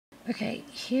Okay,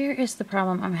 here is the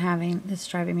problem I'm having that's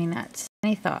driving me nuts.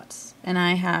 Any thoughts? And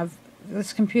I have,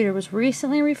 this computer was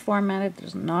recently reformatted.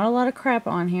 There's not a lot of crap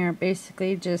on here.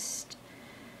 Basically just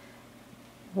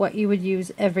what you would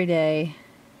use every day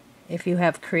if you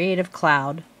have Creative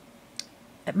Cloud,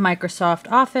 Microsoft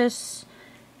Office,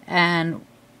 and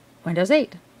Windows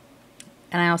 8.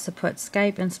 And I also put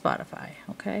Skype and Spotify,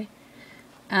 okay?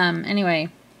 Anyway,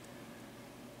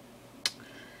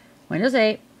 Windows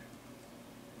 8,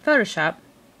 Photoshop.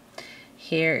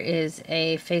 Here is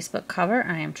a Facebook cover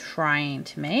I am trying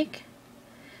to make.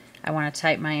 I want to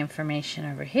type my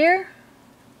information over here.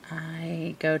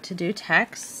 I go to do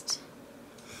text.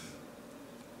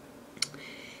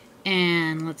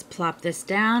 And let's plop this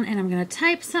down, and I'm going to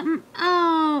type something.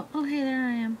 Oh, hey, there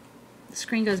I am. The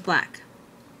screen goes black.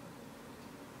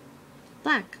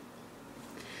 Black.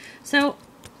 So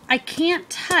I can't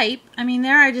type. I mean,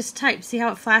 there I just typed. See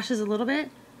how it flashes a little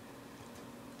bit?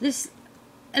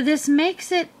 This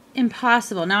makes it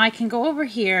impossible. Now I can go over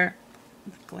here.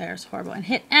 Glare is horrible. And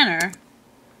hit enter.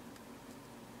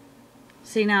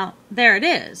 See, now there it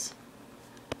is.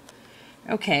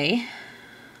 Okay.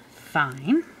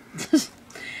 Fine.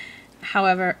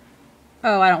 However,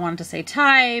 I don't want it to say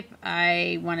type.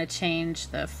 I want to change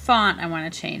the font. I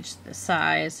want to change the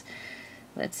size.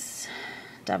 Let's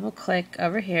double click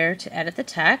over here to edit the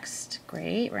text.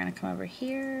 Great. We're going to come over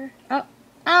here.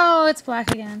 Oh, it's black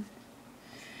again.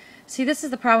 See, this is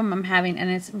the problem I'm having,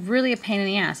 and it's really a pain in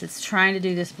the ass. It's trying to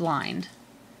do this blind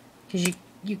because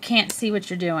you can't see what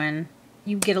you're doing.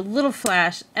 You get a little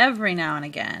flash every now and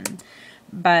again,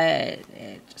 but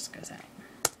it just goes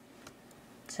out.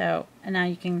 So, and now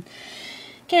you can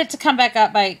get it to come back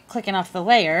up by clicking off the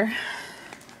layer,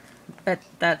 but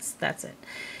that's it.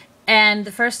 And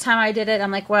the first time I did it,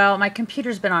 I'm like, well, my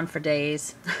computer's been on for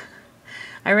days.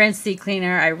 I ran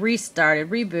CCleaner, I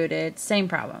restarted, rebooted, same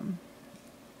problem.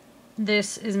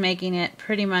 This is making it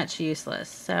pretty much useless.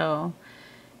 So,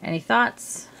 any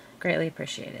thoughts? Greatly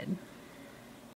appreciated.